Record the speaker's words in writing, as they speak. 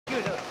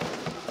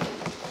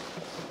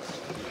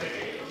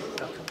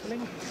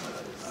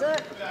Sir.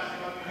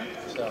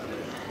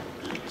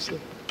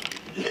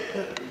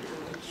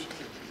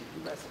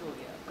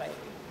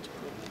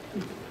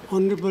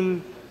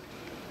 Honorable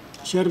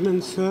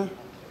Chairman, sir,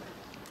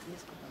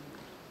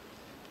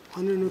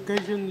 on an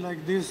occasion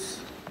like this,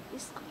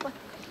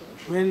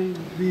 when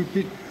we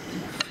bid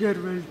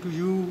farewell to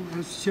you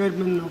as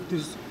Chairman of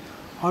this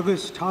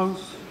august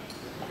House,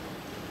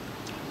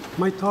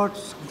 my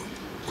thoughts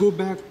go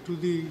back to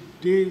the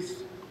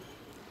days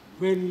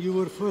when you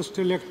were first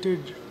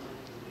elected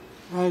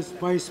as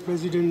Vice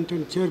President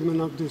and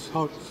Chairman of this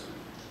House.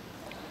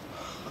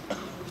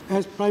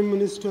 As Prime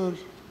Minister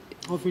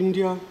of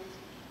India,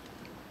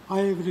 I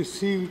have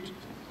received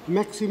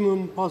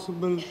maximum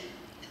possible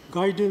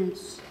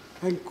guidance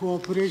and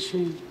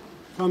cooperation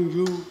from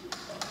you,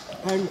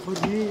 and for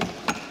me,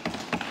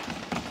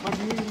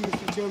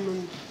 Mr.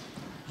 Chairman,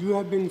 you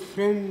have been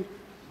friend,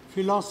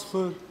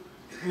 philosopher,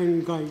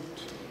 and guide.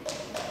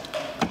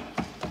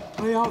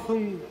 I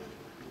often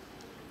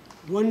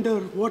wonder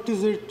what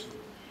is it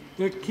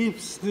that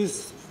keeps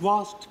this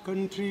vast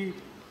country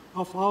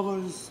of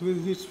ours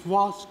with its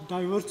vast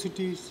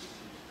diversities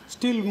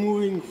still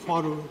moving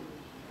forward.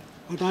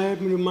 And I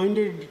am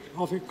reminded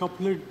of a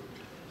couplet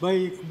by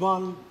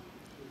Iqbal,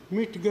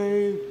 मिट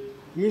गए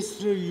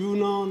मिस्र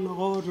यूनान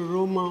और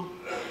रोमा,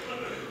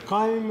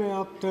 कायम है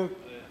अब तक,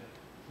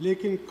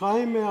 लेकिन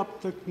कायम है अब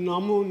तक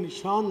नामो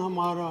निशान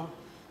हमारा,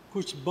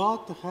 कुछ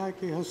बात है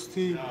कि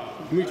हस्ती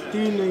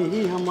मिटती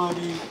नहीं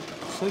हमारी,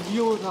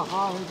 सदियों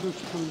रहा है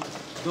दुश्मन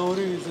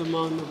दौरे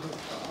ज़मान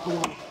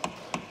हमारा.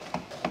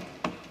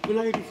 When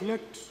I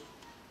reflect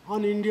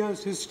on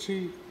India's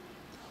history,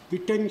 the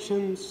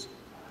tensions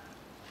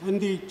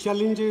and the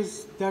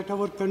challenges that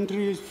our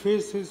country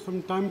faces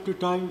from time to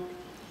time,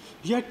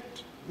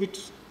 yet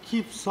it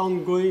keeps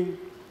on going,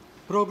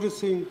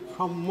 progressing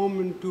from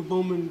moment to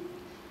moment.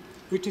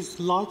 It is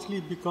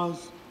largely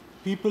because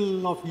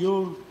people of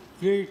your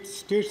great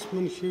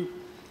statesmanship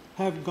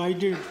have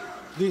guided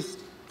this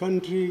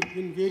country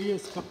in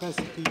various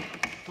capacities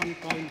from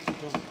time to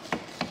time.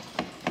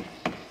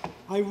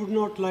 I would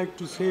not like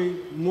to say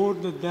more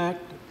than that,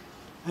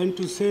 and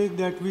to say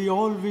that we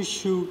all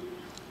wish you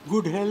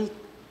good health,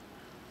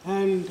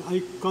 and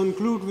I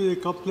conclude with a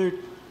couplet,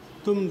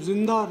 तुम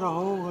जिंदा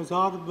रहो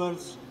हजार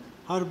बरस,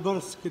 हर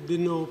बरस के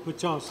दिनों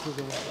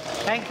 50,000.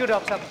 Thank you,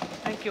 Doctor.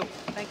 Thank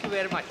you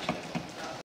very much.